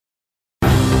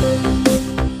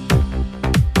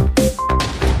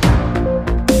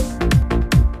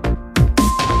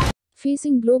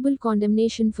facing global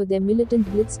condemnation for their militant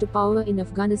blitz to power in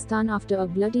Afghanistan after a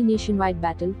bloody nationwide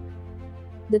battle.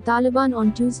 The Taliban on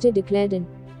Tuesday declared an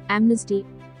amnesty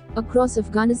across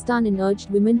Afghanistan and urged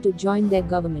women to join their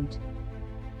government,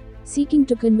 seeking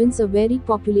to convince a weary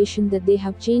population that they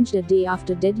have changed a day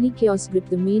after deadly chaos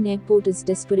gripped the main airport as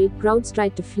desperate crowds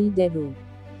tried to flee their rule.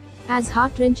 As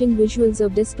heart-wrenching visuals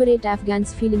of desperate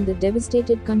Afghans fleeing the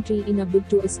devastated country in a bid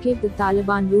to escape the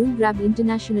Taliban rule grabbed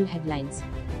international headlines.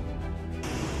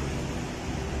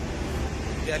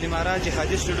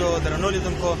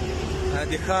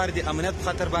 د ښار د امنیت په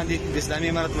خاطر باندې د اسلامي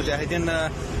امارت مجاهدین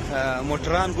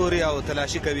موټران ګوري او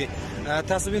تلاشي کوي.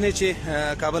 تاسو وینئ چې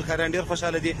کابل ښاریان ډېر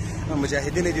خوشحاله دي.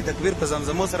 مجاهدین د تکبیر په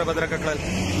زمزمو سره بدرګه کړل.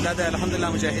 دا د الحمدلله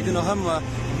مجاهدینو هم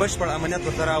بشپړ امنیت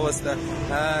ورته راوسته.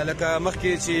 لکه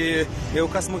مخکې چې یو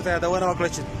کس موږ ته یادونه وکړه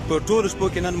چې په ټولو شپو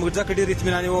کې نن موږ ځکه ډېر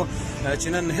اطمیناني وو چې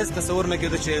نن هېڅ تصور نه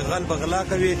کېده چې غل به غلا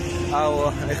کوي او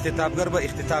اختطافګر به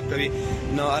اختطاف کوي.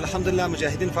 نو الحمدلله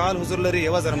مجاهدین فعال حضور لري.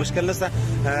 یوازې مشکل نشته.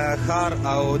 ښار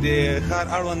او د ښار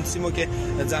اړوند سیمو کې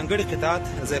ځانګړي قطعات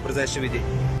ځای پر ځای شوي دي.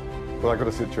 Well, I got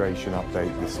a situation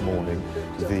update this morning.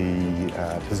 The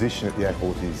position at the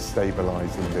airport is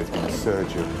stabilising. There's been a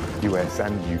surge of US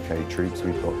and UK troops.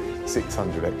 We've got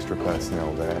 600 extra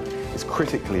personnel there. It's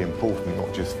critically important,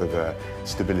 not just for the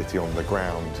stability on the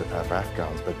ground for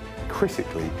Afghans, but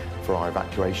critically for our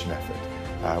evacuation effort.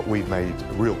 We've made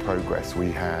real progress.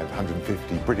 We had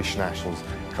 150 British nationals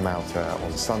come out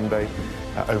on Sunday.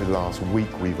 Over the last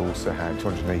week, we've also had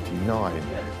 289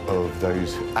 of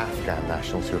those Afghan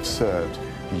nationals who have served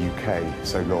the UK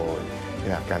so long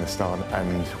in Afghanistan,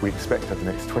 and we expect over the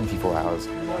next 24 hours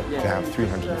to have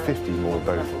 350 more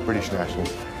both British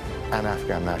nationals and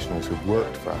Afghan nationals who've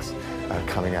worked for us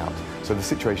coming out. So the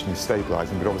situation is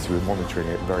stabilising, but obviously we're monitoring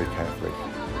it very carefully.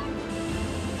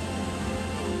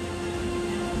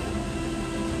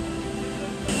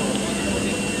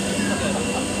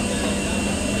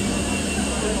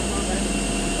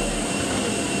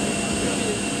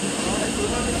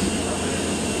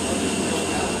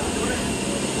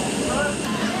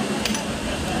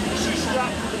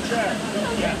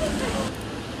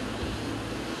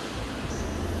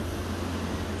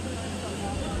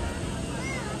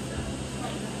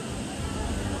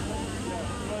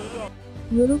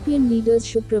 European leaders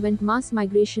should prevent mass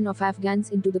migration of Afghans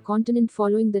into the continent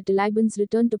following the Taliban's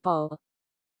return to power,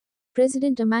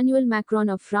 President Emmanuel Macron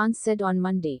of France said on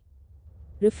Monday,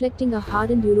 reflecting a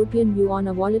hardened European view on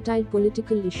a volatile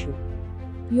political issue.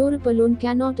 Europe alone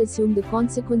cannot assume the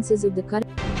consequences of the current.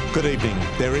 Good evening.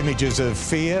 They're images of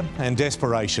fear and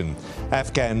desperation.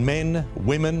 Afghan men,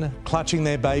 women, clutching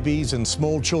their babies and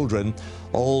small children,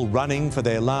 all running for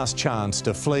their last chance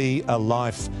to flee a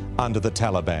life under the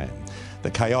Taliban. The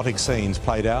chaotic scenes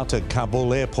played out at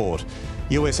Kabul airport.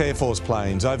 US Air Force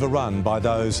planes overrun by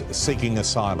those seeking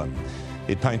asylum.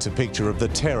 It paints a picture of the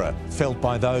terror felt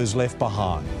by those left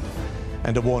behind.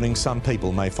 And a warning, some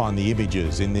people may find the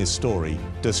images in this story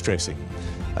distressing.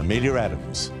 Amelia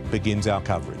Adams begins our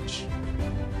coverage.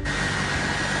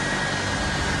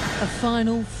 A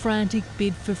final frantic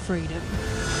bid for freedom.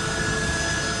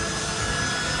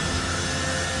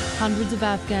 Hundreds of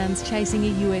Afghans chasing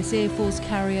a US Air Force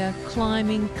carrier,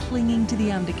 climbing, clinging to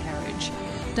the undercarriage.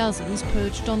 Dozens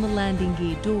perched on the landing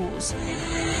gear doors.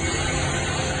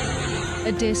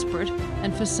 A desperate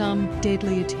and for some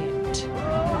deadly attempt.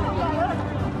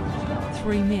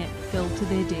 3 men fell to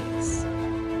their deaths.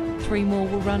 3 more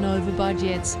were run over by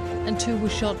jets and 2 were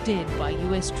shot dead by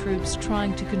US troops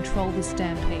trying to control the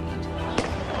stampede.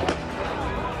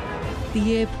 The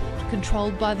airport,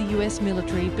 controlled by the US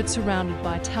military but surrounded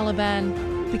by Taliban,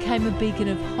 became a beacon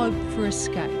of hope for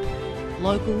escape.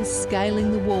 Locals scaling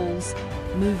the walls,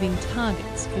 moving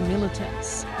targets for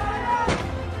militants.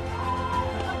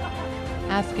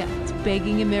 Afghans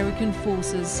begging American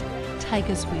forces, take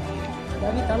us with you.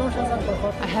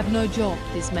 I have no job,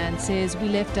 this man says. We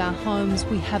left our homes,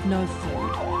 we have no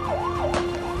food.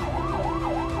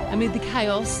 Amid the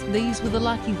chaos, these were the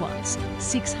lucky ones.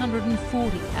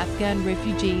 640 Afghan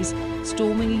refugees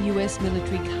storming a US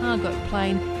military cargo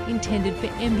plane intended for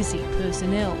embassy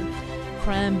personnel,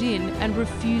 crammed in and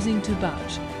refusing to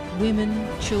budge. Women,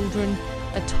 children,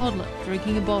 a toddler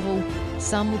drinking a bottle,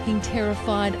 some looking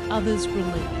terrified, others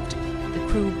relieved. The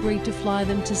crew agreed to fly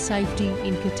them to safety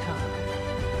in Qatar.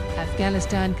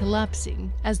 Afghanistan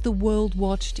collapsing as the world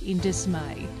watched in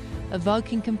dismay,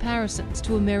 evoking comparisons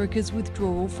to America's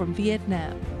withdrawal from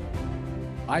Vietnam.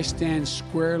 I stand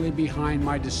squarely behind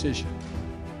my decision.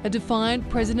 A defiant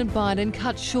President Biden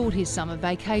cut short his summer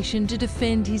vacation to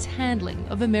defend his handling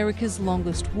of America's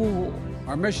longest war.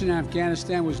 Our mission in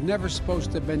Afghanistan was never supposed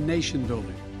to have been nation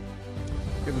building.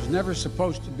 It was never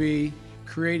supposed to be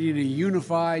creating a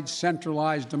unified,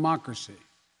 centralized democracy.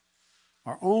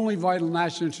 Our only vital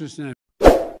national interest in